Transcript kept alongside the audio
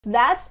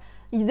That's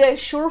the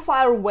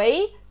surefire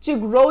way to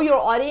grow your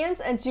audience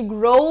and to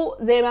grow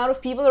the amount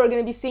of people that are going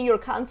to be seeing your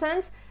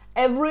content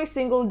every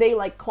single day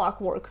like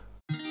clockwork.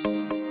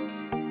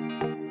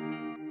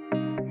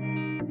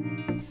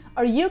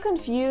 Are you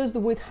confused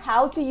with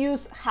how to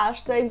use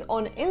hashtags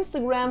on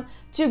Instagram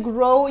to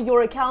grow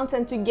your account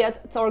and to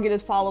get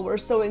targeted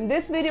followers? So in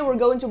this video, we're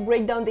going to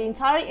break down the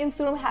entire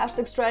Instagram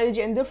hashtag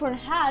strategy and different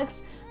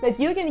hacks that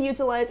you can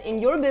utilize in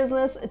your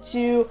business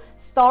to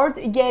start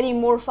getting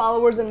more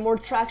followers and more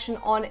traction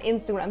on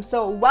Instagram.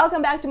 So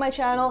welcome back to my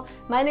channel.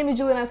 My name is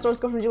Jelena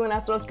Ostrovska from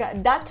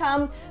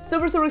JelenaOstrovska.com.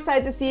 Super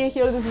excited to see you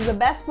here. This is the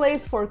best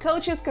place for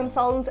coaches,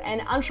 consultants,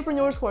 and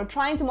entrepreneurs who are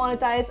trying to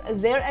monetize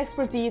their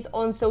expertise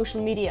on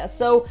social media.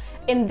 So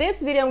in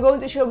this video, I'm going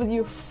to share with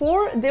you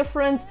 4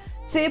 different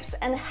tips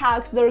and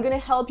hacks that are going to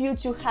help you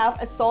to have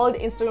a solid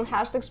Instagram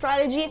hashtag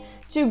strategy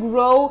to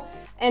grow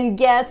and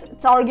get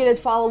targeted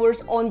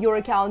followers on your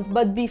account.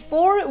 But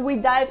before we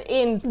dive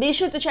in, be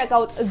sure to check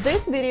out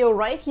this video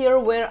right here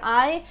where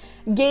I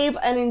gave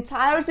an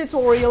entire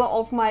tutorial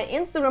of my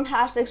Instagram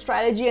hashtag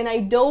strategy, and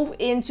I dove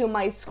into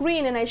my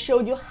screen and I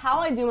showed you how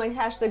I do my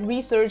hashtag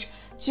research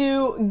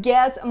to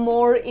get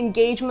more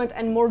engagement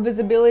and more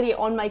visibility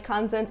on my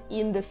content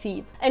in the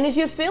feed. And if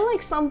you feel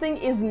like something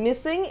is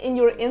missing in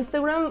your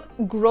Instagram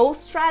growth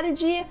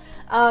strategy,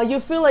 you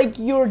feel like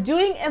you're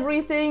doing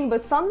everything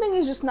but something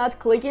is just not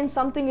clicking,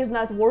 something is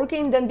not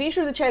working, then be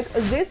sure to check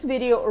this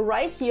video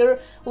right here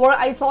where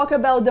I talk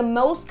about the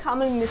most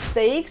common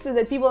mistakes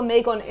that people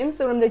make on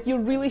Instagram that you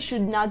really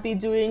should not be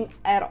doing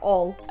at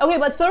all. Okay,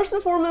 but first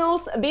and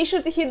foremost, be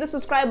sure to hit the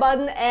subscribe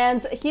button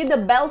and hit the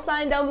bell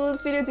sign down below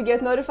this video to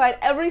get notified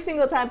every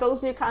single time I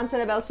post new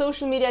content about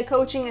social media,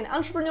 coaching, and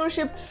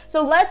entrepreneurship.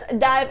 So let's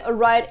dive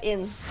right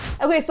in.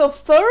 Okay, so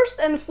first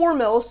and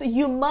foremost,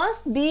 you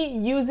must be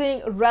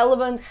using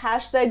relevant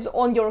hashtags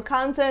on your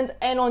content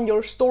and on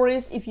your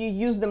stories if you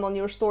use them on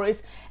your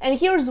stories. And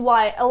here's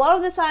why. A lot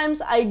of the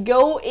times I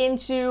go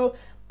into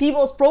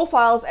people's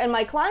profiles and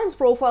my clients'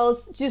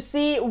 profiles to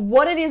see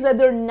what it is that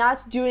they're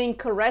not doing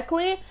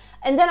correctly,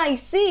 and then I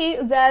see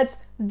that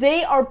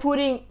they are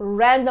putting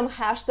random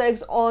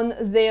hashtags on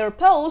their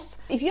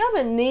posts. If you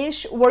have a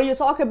niche where you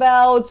talk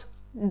about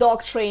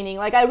dog training,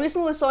 like I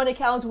recently saw an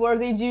account where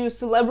they do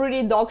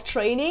celebrity dog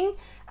training,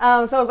 so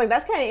I was like,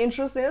 that's kind of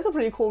interesting, that's a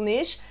pretty cool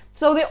niche.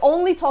 So they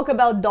only talk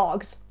about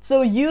dogs.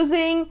 So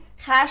using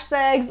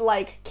hashtags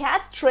like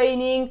cat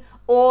training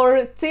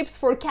or tips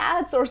for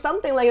cats or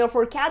something like that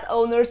for cat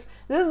owners,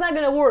 this is not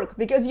gonna work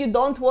because you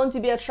don't want to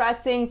be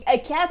attracting a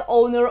cat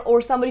owner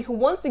or somebody who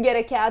wants to get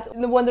a cat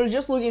when they're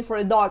just looking for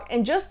a dog.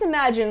 And just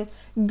imagine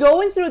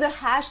going through the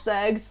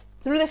hashtags,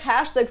 through the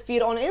hashtag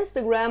feed on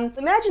Instagram.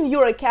 Imagine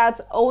you're a cat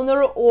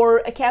owner or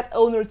a cat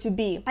owner to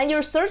be, and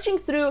you're searching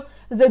through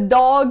the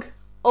dog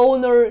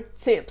owner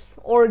tips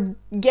or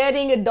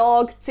getting a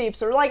dog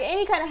tips or like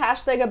any kind of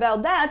hashtag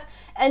about that,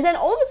 and then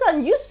all of a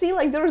sudden you see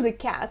like there's a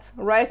cat,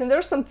 right? And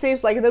there's some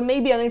tips, like there may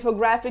be an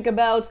infographic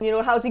about, you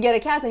know, how to get a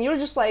cat, and you're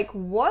just like,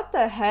 what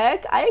the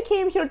heck? I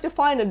came here to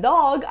find a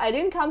dog, I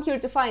didn't come here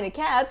to find a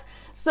cat.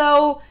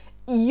 So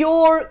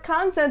your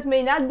content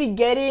may not be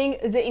getting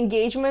the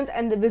engagement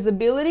and the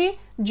visibility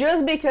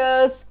just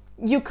because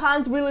you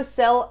can't really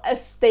sell a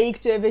steak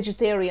to a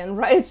vegetarian,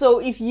 right? So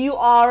if you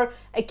are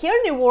a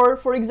carnivore,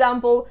 for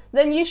example,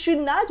 then you should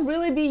not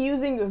really be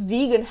using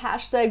vegan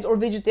hashtags or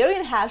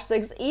vegetarian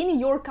hashtags in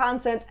your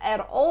content at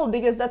all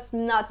because that's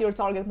not your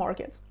target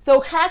market. So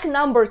hack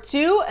number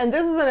 2, and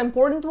this is an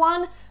important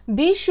one,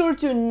 be sure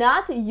to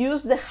not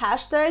use the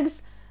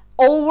hashtags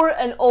over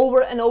and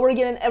over and over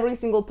again in every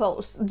single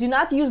post. Do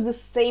not use the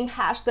same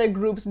hashtag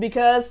groups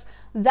because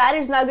that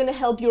is not going to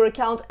help your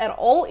account at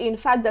all. In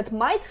fact, that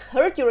might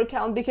hurt your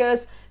account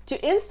because to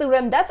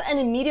Instagram, that's an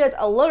immediate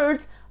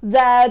alert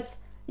that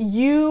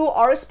you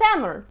are a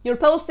spammer. You're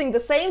posting the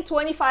same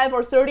 25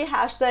 or 30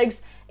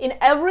 hashtags in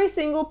every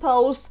single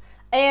post,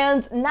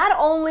 and not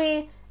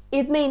only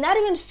it may not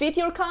even fit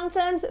your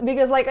content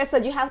because, like I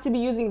said, you have to be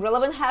using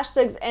relevant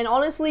hashtags, and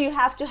honestly, you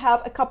have to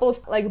have a couple of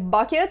like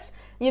buckets,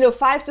 you know,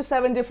 5 to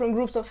 7 different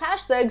groups of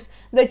hashtags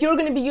that you're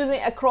going to be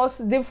using across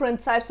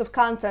different types of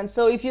content.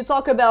 So if you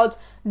talk about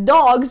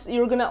dogs,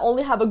 you're going to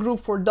only have a group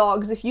for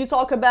dogs. If you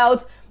talk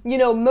about, you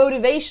know,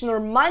 motivation or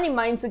money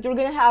mindset, you're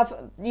going to have,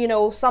 you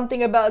know,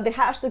 something about the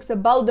hashtags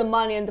about the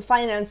money and the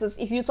finances.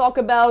 If you talk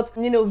about,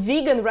 you know,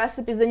 vegan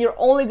recipes, then you're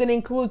only going to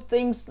include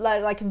things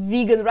like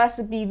vegan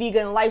recipe,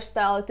 vegan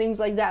lifestyle, things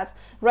like that,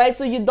 right?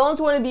 So you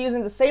don't want to be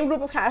using the same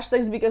group of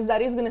hashtags because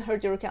that is going to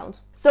hurt your account.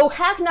 So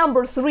hack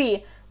number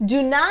 3,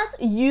 do not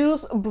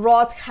use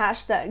broad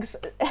hashtags.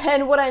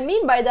 And what I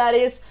mean by that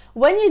is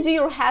when you do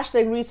your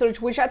hashtag research,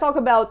 which I talk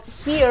about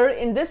here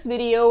in this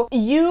video,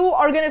 you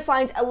are going to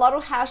find a lot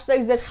of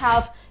hashtags that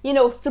have, you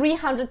know,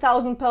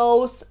 300,000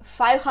 posts,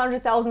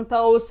 500,000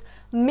 posts,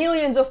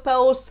 millions of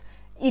posts.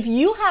 if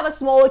you have a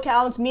small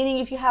account, meaning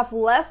if you have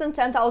less than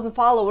 10,000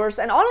 followers,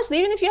 and honestly,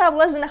 even if you have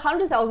less than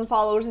 100,000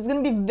 followers, it's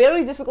going to be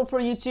very difficult for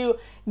you to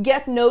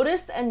get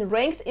noticed and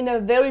ranked in a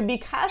very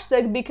big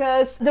hashtag,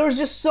 because there's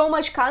just so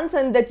much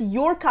content that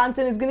your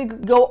content is going to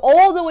go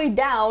all the way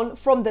down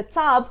from the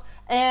top.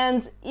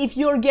 And if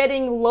you're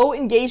getting low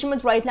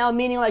engagement right now,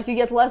 meaning like you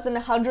get less than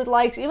 100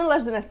 likes, even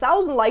less than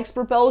 1,000 likes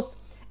per post,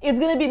 it's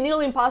going to be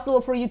nearly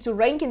impossible for you to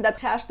rank in that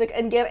hashtag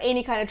and get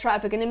any kind of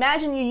traffic. And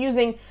imagine you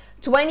using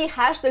 20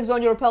 hashtags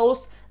on your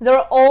post.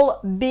 They're all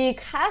big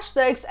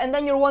hashtags, and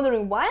then you're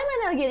wondering, why am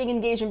I not getting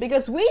engagement?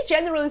 Because we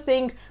generally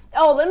think,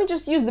 oh, let me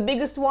just use the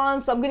biggest one,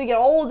 so I'm gonna get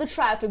all the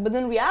traffic. But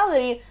in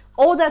reality,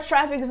 all that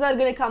traffic is not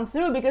gonna come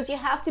through, because you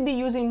have to be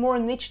using more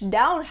niche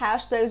down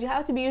hashtags. You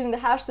have to be using the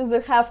hashtags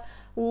that have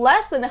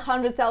less than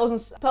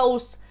 100,000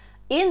 posts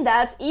in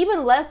that,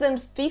 even less than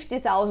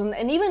 50,000,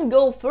 and even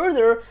go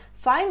further.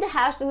 Find the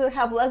hashtags that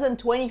have less than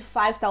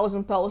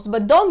 25,000 posts,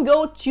 but don't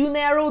go too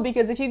narrow,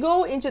 because if you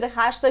go into the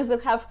hashtags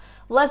that have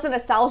less than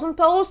 1,000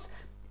 posts,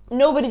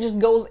 nobody just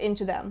goes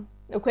into them.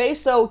 Okay,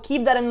 so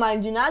keep that in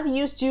mind. Do not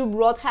use too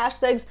broad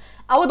hashtags.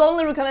 I would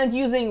only recommend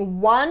using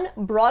one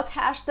broad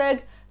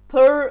hashtag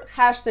per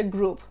hashtag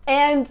group.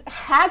 And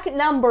hack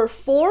number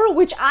 4,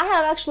 which I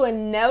have actually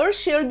never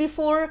shared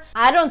before.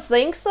 I don't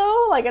think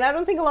so, and I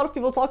don't think a lot of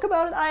people talk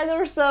about it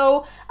either.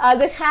 So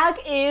the hack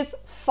is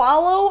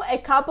follow a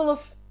couple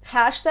of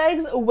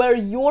hashtags where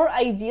your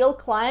ideal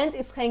client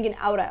is hanging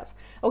out at.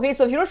 Okay,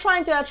 so if you're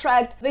trying to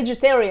attract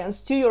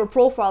vegetarians to your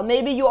profile,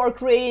 maybe you are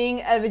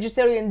creating a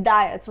vegetarian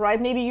diet, right?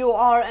 Maybe you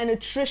are a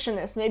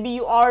nutritionist, maybe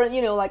you are,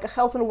 like a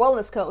health and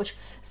wellness coach.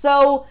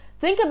 So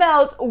think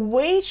about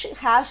which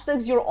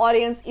hashtags your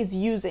audience is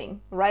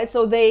using, right?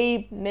 So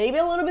they may be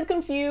a little bit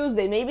confused,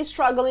 they may be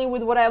struggling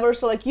with whatever,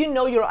 so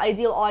your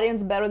ideal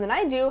audience better than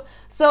I do.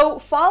 So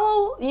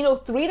follow,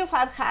 3 to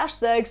 5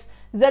 hashtags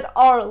that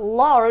are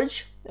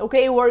large,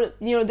 okay, where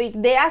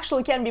they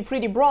actually can be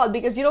pretty broad,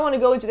 because you don't want to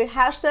go into the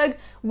hashtag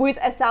with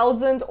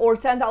 1,000 or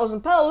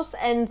 10,000 posts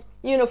and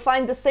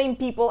find the same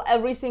people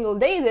every single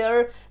day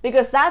there,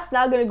 because that's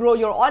not going to grow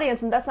your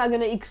audience and that's not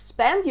going to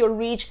expand your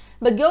reach.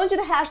 But go into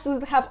the hashtags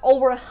that have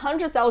over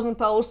 100,000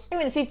 posts,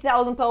 even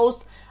 50,000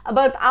 posts.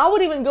 But I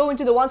would even go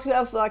into the ones who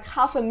have like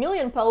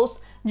 500,000 posts,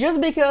 just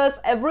because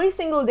every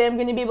single day I'm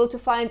going to be able to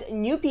find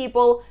new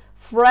people,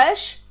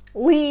 fresh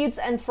leads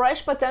and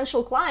fresh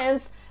potential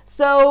clients,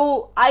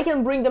 so I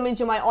can bring them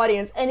into my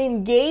audience and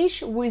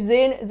engage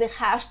within the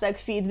hashtag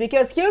feed.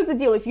 Because here's the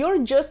deal, if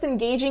you're just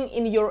engaging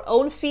in your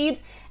own feed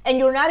and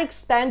you're not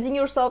expanding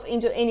yourself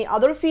into any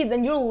other feed,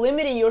 then you're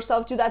limiting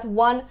yourself to that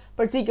one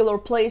particular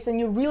place, and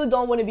you really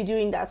don't want to be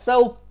doing that.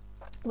 So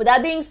with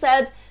that being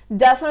said,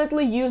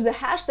 definitely use the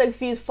hashtag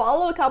feed,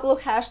 follow a couple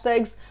of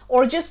hashtags,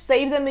 or just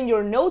save them in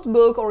your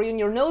notebook or in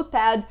your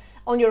notepad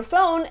on your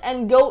phone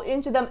and go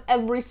into them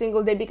every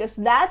single day, because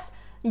that's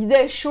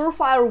the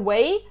surefire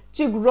way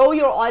to grow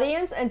your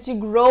audience and to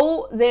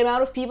grow the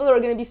amount of people that are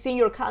going to be seeing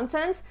your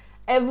content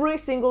every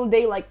single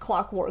day like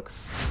clockwork.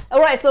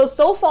 Alright,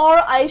 so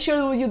far I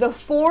shared with you the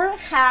 4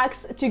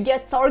 hacks to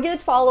get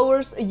targeted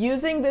followers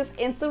using this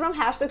Instagram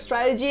hashtag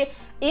strategy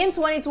in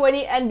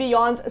 2020 and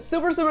beyond.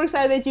 Super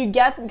excited that you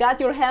got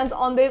your hands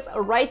on this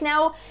right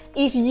now.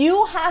 If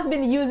you have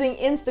been using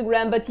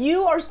Instagram but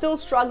you are still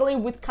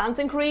struggling with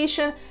content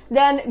creation,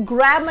 then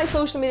grab my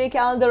social media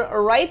calendar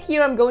right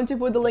here. I'm going to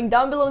put the link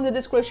down below in the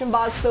description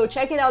box, so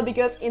check it out,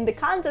 because in the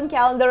content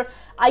calendar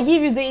I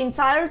give you the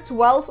entire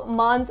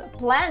 12-month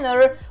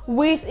planner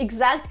with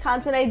exact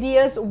content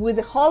ideas, with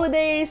the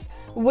holidays,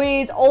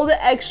 with all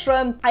the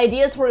extra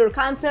ideas for your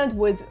content,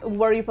 with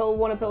where you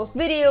want to post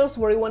videos,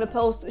 where you want to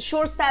post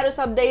short status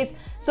updates.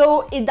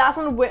 So it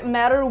doesn't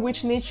matter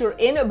which niche you're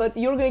in, but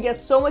you're going to get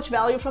so much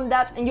value from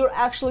that, and you're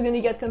actually going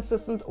to get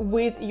consistent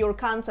with your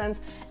content.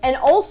 And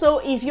also,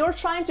 if you're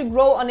trying to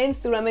grow on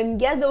Instagram and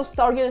get those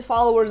targeted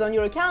followers on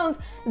your account,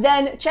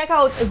 then check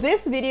out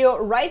this video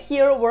right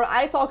here where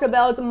I talk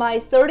about my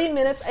 30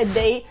 minutes a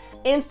day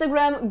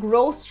Instagram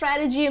growth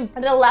strategy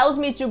that allows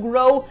me to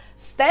grow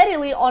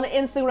steadily on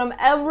Instagram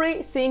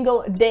every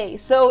single day.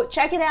 So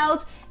check it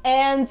out,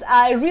 and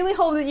I really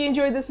hope that you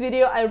enjoyed this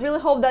video. I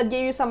really hope that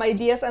gave you some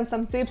ideas and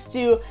some tips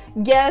to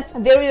get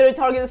very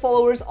targeted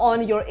followers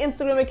on your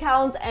Instagram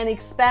account and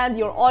expand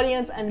your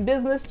audience and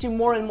business to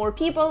more and more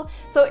people.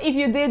 So if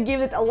you did,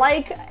 give it a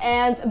like,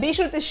 and be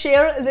sure to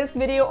share this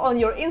video on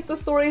your Insta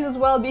stories as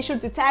well. Be sure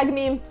to tag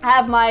me. I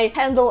have my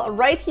handle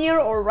right here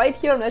or right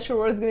here, I'm not sure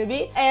where it's gonna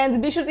be.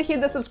 And be sure to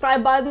hit the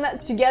subscribe button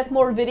to get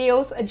more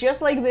videos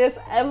just like this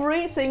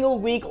every single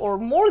week, or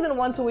more than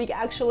once a week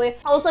actually.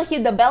 Also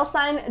hit the bell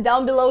sign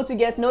down below to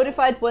get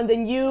notified when the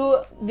new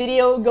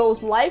video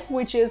goes live,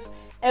 which is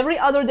every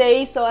other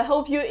day. So I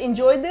hope you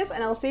enjoyed this,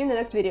 and I'll see you in the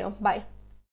next video. Bye.